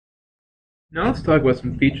Now let's talk about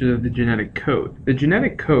some features of the genetic code. The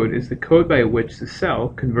genetic code is the code by which the cell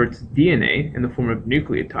converts DNA in the form of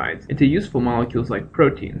nucleotides into useful molecules like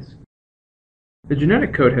proteins. The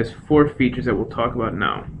genetic code has four features that we'll talk about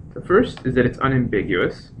now. The first is that it's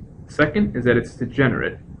unambiguous. The second is that it's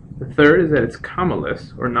degenerate. The third is that it's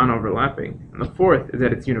commaless, or non-overlapping. And the fourth is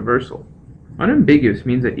that it's universal. Unambiguous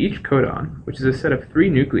means that each codon, which is a set of 3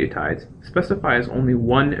 nucleotides, specifies only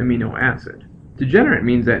one amino acid. Degenerate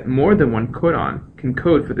means that more than one codon can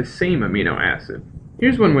code for the same amino acid.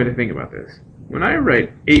 Here's one way to think about this. When I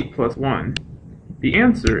write 8 plus 1, the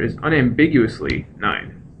answer is unambiguously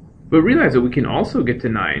 9. But realize that we can also get to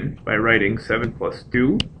 9 by writing 7 plus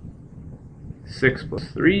 2, 6 plus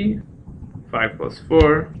 3, 5 plus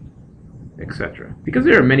 4, etc. Because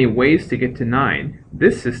there are many ways to get to 9,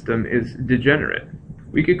 this system is degenerate.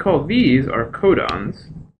 We could call these our codons,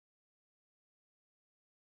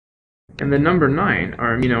 and the number 9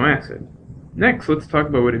 our amino acid. Next, let's talk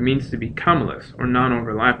about what it means to be commaless, or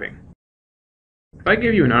non-overlapping. If I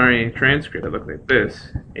give you an RNA transcript that looks like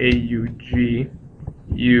this, AUG,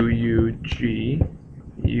 UUG,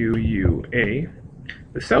 UUA,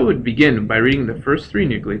 the cell would begin by reading the first 3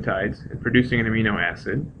 nucleotides and producing an amino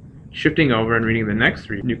acid, shifting over and reading the next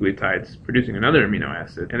 3 nucleotides, producing another amino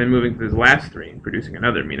acid, and then moving to the last 3 and producing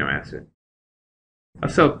another amino acid. A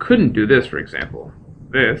cell couldn't do this, for example.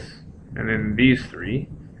 This, and then these 3,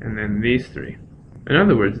 and then these 3. In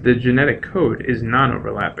other words, the genetic code is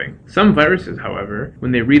non-overlapping. Some viruses, however,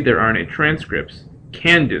 when they read their RNA transcripts,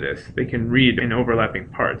 can do this. They can read in overlapping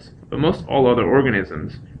parts, but most all other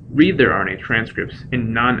organisms read their RNA transcripts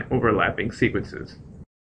in non-overlapping sequences.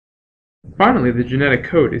 Finally, the genetic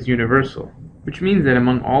code is universal, which means that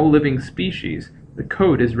among all living species, the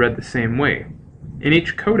code is read the same way, and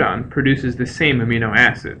each codon produces the same amino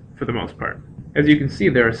acid, for the most part. As you can see,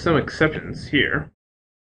 there are some exceptions here,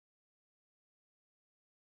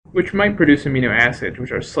 which might produce amino acids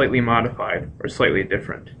which are slightly modified or slightly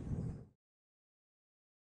different.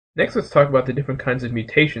 Next, let's talk about the different kinds of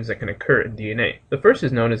mutations that can occur in DNA. The first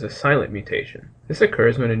is known as a silent mutation. This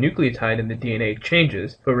occurs when a nucleotide in the DNA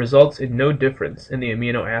changes but results in no difference in the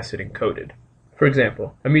amino acid encoded. For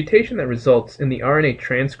example, a mutation that results in the RNA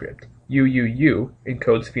transcript, UUU,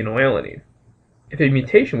 encodes phenylalanine. If a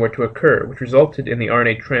mutation were to occur which resulted in the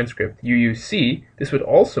RNA transcript UUC, this would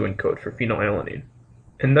also encode for phenylalanine,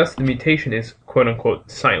 and thus the mutation is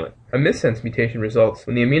quote-unquote silent. A missense mutation results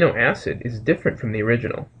when the amino acid is different from the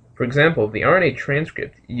original. For example, the RNA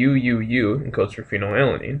transcript UUU encodes for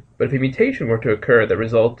phenylalanine, but if a mutation were to occur that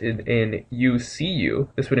resulted in UCU,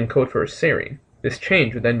 this would encode for a serine. This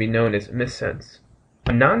change would then be known as missense.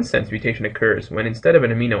 A nonsense mutation occurs when instead of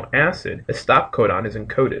an amino acid, a stop codon is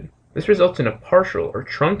encoded. This results in a partial or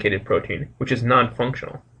truncated protein, which is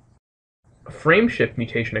non-functional. A frameshift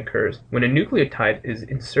mutation occurs when a nucleotide is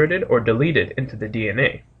inserted or deleted into the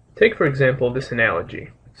DNA. Take, for example, this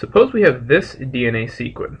analogy. Suppose we have this DNA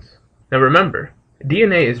sequence. Now remember,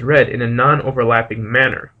 DNA is read in a non-overlapping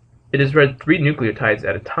manner. It is read 3 nucleotides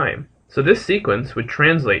at a time. So this sequence would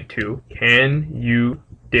translate to, "Can you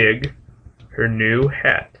dig her new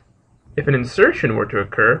hat?" If an insertion were to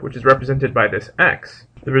occur, which is represented by this X,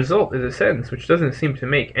 the result is a sentence which doesn't seem to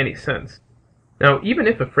make any sense. Now, even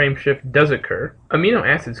if a frame shift does occur, amino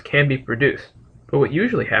acids can be produced. But what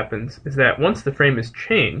usually happens is that once the frame is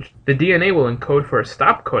changed, the DNA will encode for a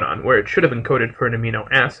stop codon where it should have encoded for an amino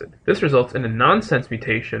acid. This results in a nonsense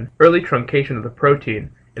mutation, early truncation of the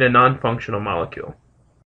protein, in a non-functional molecule.